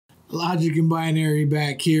Logic and Binary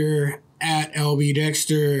back here at LB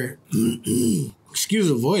Dexter. Excuse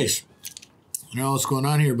the voice. I don't know what's going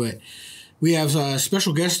on here, but we have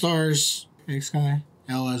special guest stars, JxSky,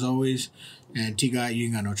 L as always, and T-Guy. You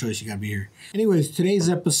ain't got no choice, you gotta be here. Anyways, today's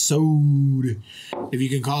episode, if you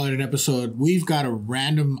can call it an episode, we've got a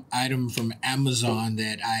random item from Amazon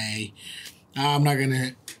that I'm not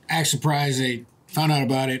gonna act surprised. I found out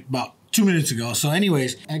about it about 2 minutes ago. So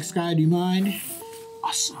anyways, JxSky, do you mind?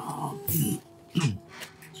 Awesome.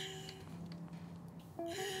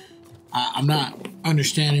 I'm not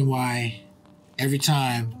understanding why every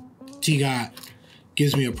time T-Guy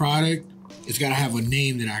gives me a product, it's got to have a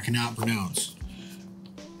name that I cannot pronounce.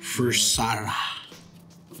 FrSara.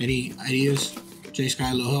 Any ideas?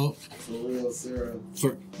 JxSky, a little help? For real, Sarah.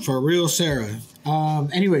 For real, Sarah.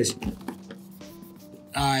 Anyways,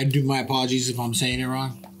 I do my apologies if I'm saying it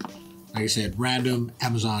wrong. Like I said, random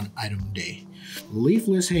Amazon item day.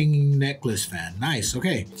 Leafless hanging necklace fan. Nice.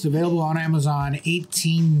 Okay. It's available on Amazon.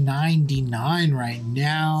 $18.99 right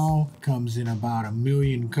now. Comes in about 1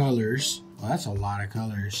 million colors. Well, that's a lot of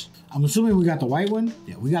colors. I'm assuming we got the white one.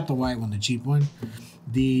 Yeah, we got the white one, the cheap one.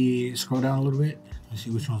 Scroll down a little bit. Let's see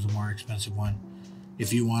which one's the more expensive one.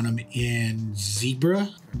 If you want them in zebra,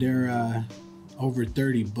 they're over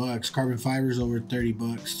 30 bucks. Carbon fiber's over 30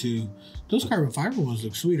 bucks too. Those carbon fiber ones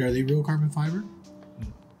look sweet. Are they real carbon fiber?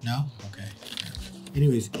 No? Okay.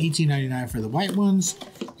 Anyways, $18.99 for the white ones.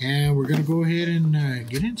 And we're gonna go ahead and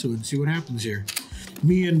get into it and see what happens here.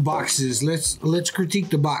 Me and boxes. Let's critique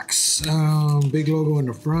the box. Big logo in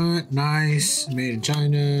the front. Nice. Made in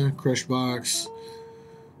China. Crushed box.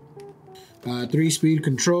 3-speed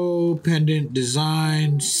control. Pendant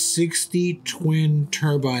design. 60 twin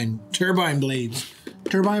turbine blades.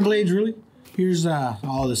 Turbine blades, really? Here's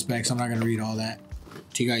all the specs. I'm not gonna read all that.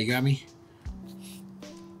 T-Guy, you got me?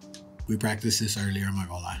 We practiced this earlier. I'm not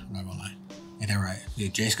gonna lie. Ain't that right? Yeah,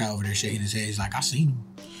 JxSky over there shaking his head. He's like, I seen him.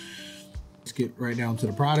 Let's get right down to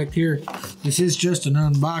the product here. This is just an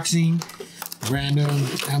unboxing. Random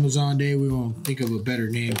Amazon day. We won't think of a better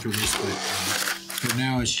name for this, but for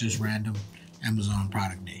now it's just random Amazon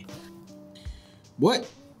product day. What?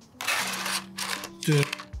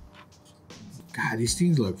 God, these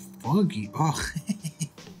things look funky. Oh.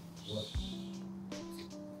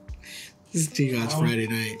 This is T-Guy's Friday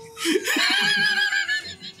night.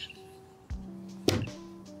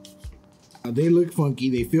 They look funky.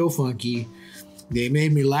 They feel funky. They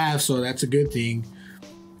made me laugh, so that's a good thing.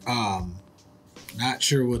 Not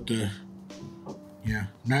sure what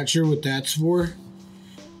that's for.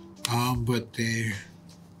 But they.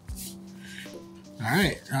 All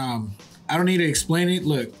right. I don't need to explain it.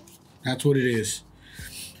 Look, that's what it is.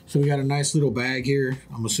 So we got a nice little bag here.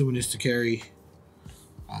 I'm assuming it's to carry.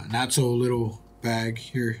 Not so little bag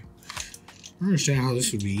here. I don't understand how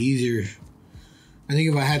this would be easier. I think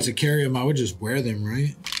if I had to carry them, I would just wear them,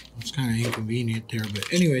 right? It's kind of inconvenient there, but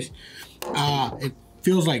anyways, it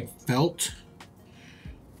feels like felt.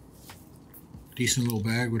 Decent little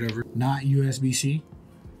bag, whatever. Not USB-C.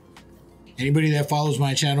 Anybody that follows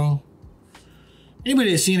my channel,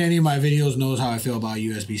 anybody that's seen any of my videos knows how I feel about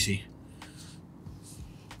USB-C.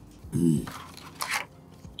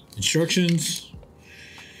 Instructions.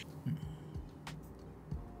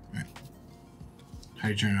 How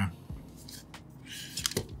do you turn it on?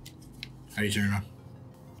 How do you turn it on?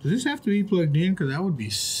 Does this have to be plugged in? Because that would be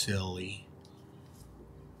silly.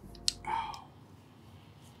 Oh.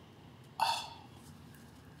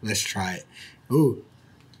 Let's try it. Ooh.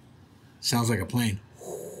 Sounds like a plane.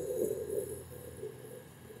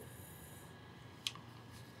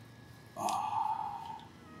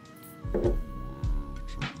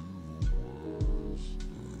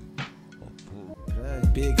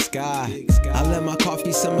 Big sky. I let my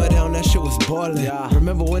coffee simmer down, that shit was boiling.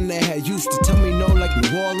 Remember when they had used to tell me no like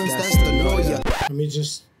New Orleans? That's the noise. Let me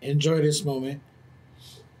just enjoy this moment.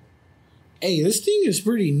 Hey, this thing is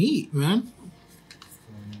pretty neat, man.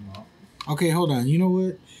 Okay, hold on. You know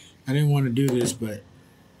what? I didn't want to do this, but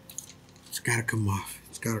it's gotta come off.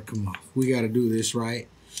 It's gotta come off. We gotta do this, right?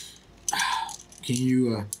 Can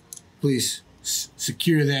you please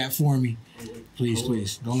secure that for me? Please,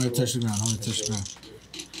 please. Don't let it touch the ground. Don't let it touch the ground.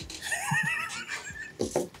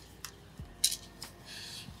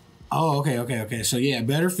 Oh, okay. So yeah,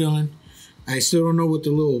 better feeling. I still don't know what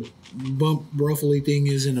the little bump ruffly thing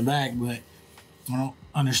is in the back, but I don't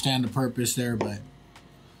understand the purpose there, but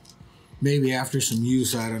maybe after some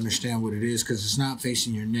use I'd understand what it is, because it's not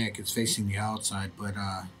facing your neck, it's facing the outside. But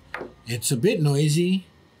it's a bit noisy.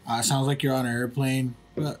 Sounds like you're on an airplane,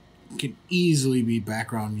 but it can easily be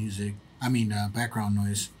background music. I mean background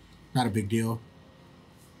noise. Not a big deal.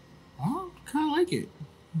 Oh, kind of like it.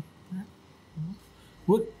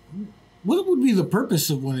 What would be the purpose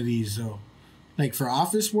of one of these though? Like for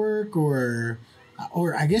office work or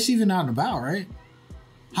I guess even out and about, right?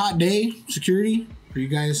 Hot day, security for you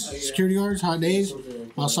guys, security guards, hot days,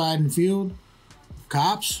 outside in the field,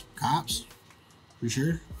 cops, for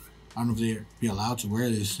sure. I don't know if they'd be allowed to wear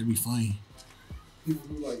this. It'd be funny.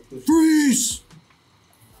 Freeze!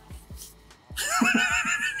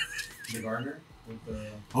 The gardener with the.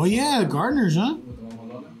 Oh yeah, the gardeners, huh? With the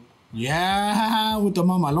mamalona. Yeah, with the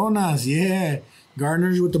mamalonas. Yeah,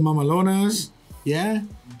 gardeners with the mamalonas. Yeah.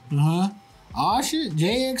 Oh shit,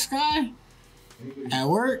 JxSky at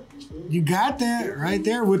work. You got that right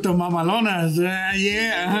there with the mamalonas.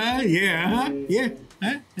 Yeah. Yeah.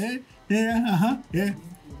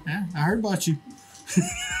 I heard about you.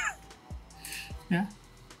 Yeah.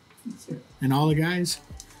 And all the guys.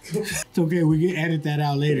 It's okay. We can edit that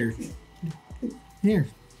out later. Here.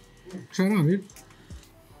 Try it on, dude.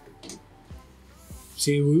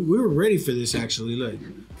 See, we were ready for this actually. Look.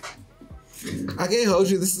 I can't hold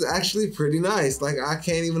you. This is actually pretty nice. Like, I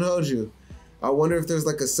can't even hold you. I wonder if there's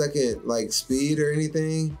like a second like speed or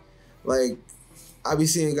anything. Like, I be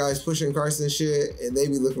seeing guys pushing carts and shit, and they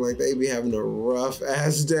be looking like they be having a rough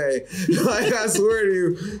ass day. Like, I swear to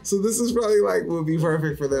you. So this is probably like would be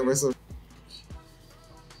perfect for them or something.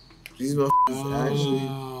 These motherfuckers actually.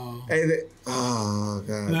 Hey, oh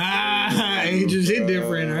god. It just hit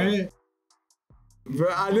different, right? Bro,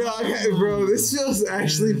 I know, bro. This feels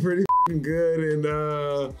actually pretty good, and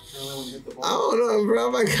I don't know, bro.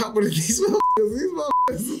 I might got one of these motherfuckers. These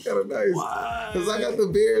motherfuckers is kind of nice. Cause I got the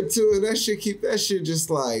beard too, and that shit keep that shit just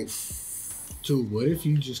like. Dude, what if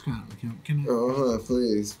you just kind of can I?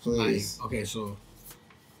 Please. Like, okay, so,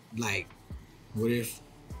 like, what if?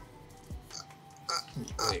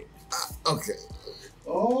 Okay.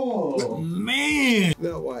 Oh Man.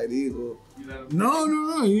 Not White Eagle.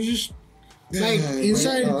 No. You just. Like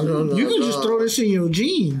inside, no, you can just throw this in your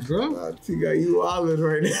jeans, bro. I think you wildin'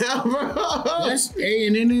 right now, bro.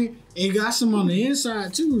 And then it got some on the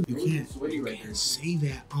inside too. You can't say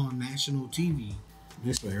that on national TV.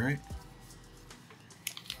 This way, right?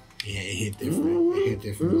 Yeah, it hit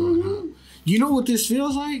different. You know what this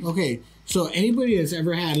feels like? Okay, so anybody that's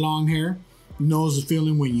ever had long hair knows the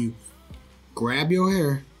feeling when you grab your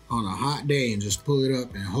hair on a hot day and just pull it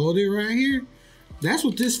up and hold it right here. That's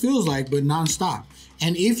what this feels like, but nonstop.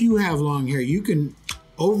 And if you have long hair, you can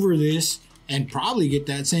over this and probably get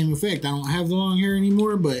that same effect. I don't have the long hair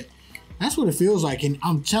anymore, but that's what it feels like. And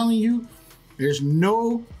I'm telling you, there's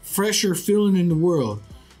no fresher feeling in the world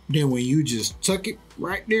than when you just tuck it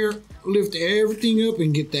right there, lift everything up,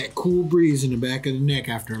 and get that cool breeze in the back of the neck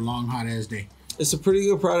after a long, hot ass day. It's a pretty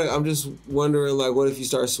good product. I'm just wondering, like, what if you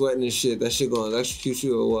start sweating and shit? That shit gonna electrocute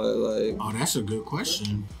you or what? Like, oh, that's a good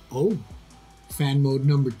question. Oh. Fan mode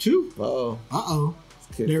number 2. Uh-oh.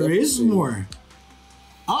 There is more.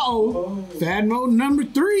 Fan mode number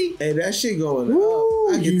 3. Hey, that shit going up.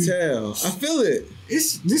 I can tell. I feel it.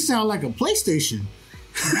 This sounds like a PlayStation.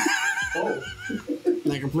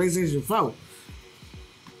 Like a PlayStation 4.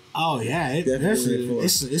 Oh yeah,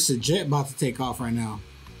 it's a jet about to take off right now.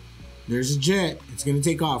 There's a jet. It's gonna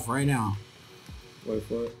take off right now. Wait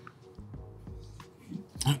for it.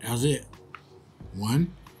 How's it?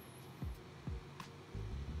 1.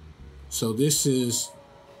 So this is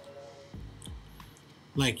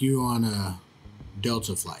like you on a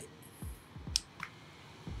Delta flight.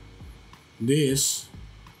 This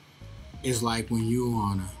is like when you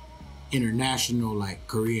on a international, like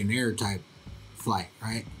Korean Air type flight,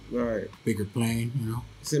 right? Right. Bigger plane, you know.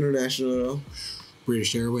 It's international though.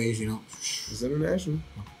 British Airways, you know. It's international.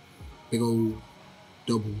 Big old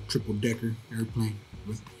double, triple decker airplane.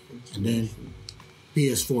 And then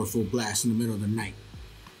PS4 full blast in the middle of the night.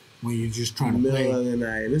 When you're just trying to play. Middle of the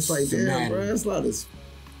night. It's like, damn, bro, it's loud as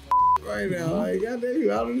right now. Like, goddamn,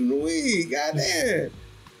 you out in the weed. Goddamn.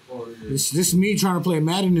 This is me trying to play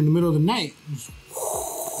Madden in the middle of the night.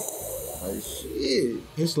 Like, shit.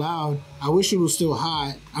 It's loud. I wish it was still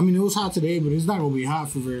hot. I mean, it was hot today, but it's not going to be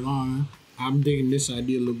hot for very long. I'm digging this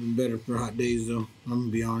idea a little bit better for hot days, though. I'm going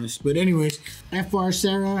to be honest. But anyways,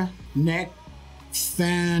 FrSara neck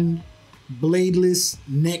fan, bladeless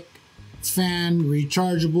neck fan,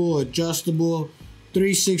 rechargeable, adjustable,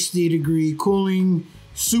 360-degree cooling,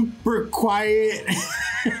 super quiet.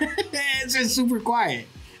 It's just super quiet.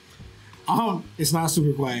 It's not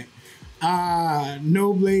super quiet.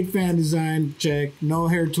 No blade fan design, check. No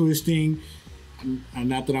hair twisting,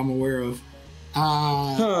 not that I'm aware of.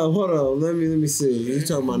 Hold on, let me see. You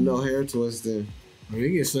talking about no hair twisting? Well,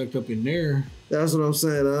 they get sucked up in there. That's what I'm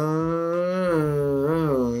saying.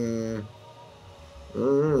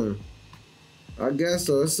 I guess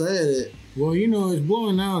so. It's saying it. Well, you know, it's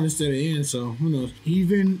blowing out instead of in, so who knows?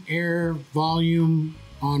 Even air volume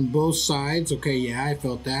on both sides. Okay, yeah, I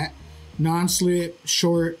felt that. Non-slip,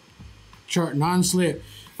 short, chart, non-slip.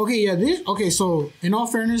 Okay, yeah, this, okay, so in all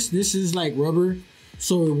fairness, this is like rubber,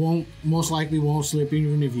 so it won't, most likely won't slip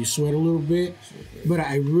even if you sweat a little bit. But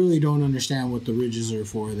I really don't understand what the ridges are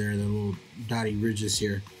for there, the little dotty ridges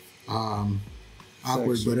here.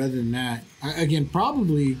 Awkward, but other than that, again,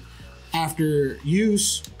 probably after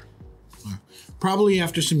use, probably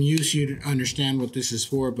after some use, you'd understand what this is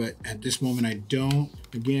for, but at this moment, I don't.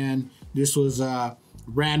 Again, this was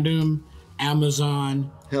random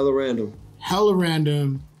Amazon. Hella random. Hella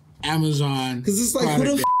random Amazon. Because it's like,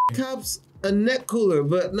 who the cops a neck cooler?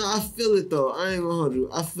 But no, I feel it though. I ain't gonna hold you.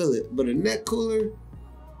 I feel it. But a neck cooler?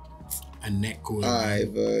 A neck cooler. All right,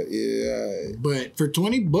 but yeah. All right. But for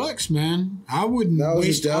 $20, man, I wouldn't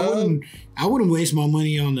waste. I wouldn't waste my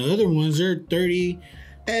money on the other ones. They're 30.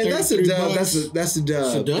 And that's a dub. That's a dub. That's a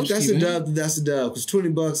dub. That's a dub. Because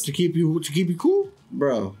 $20 to keep you cool,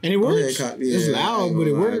 bro. And it works. It's loud, but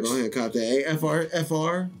it works. Go ahead and cop that. Hey,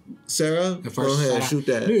 FrSara. Go ahead and shoot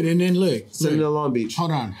that, dude. And then look, send it to Long Beach.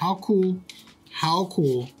 Hold on, how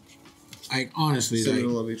cool? Like honestly, send it like,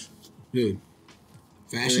 to Long Beach, dude.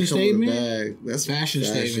 Fashion statement. That's fashion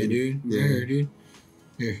statement, dude. Yeah. Here, dude.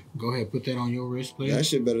 Here, go ahead, put that on your wrist, please. That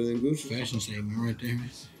shit better than Gucci. Fashion statement right there.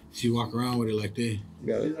 So you walk around with it like that.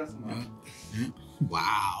 Got it. Yeah.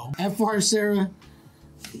 Wow. FrSara,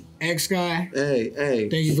 JxSky. Hey.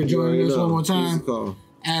 Thank you for joining us one more time.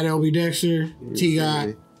 Add LB Dexter, T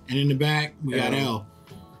Guy, and in the back we got L.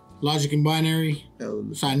 Logic and Binary.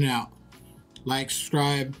 Signing out. Like,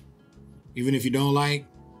 subscribe. Even if you don't like,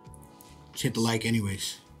 just hit the like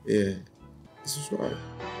anyways. Yeah. Subscribe.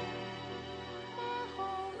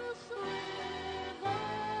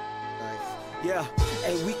 Yeah,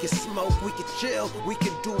 and we can smoke, we can chill, we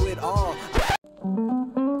can do it all.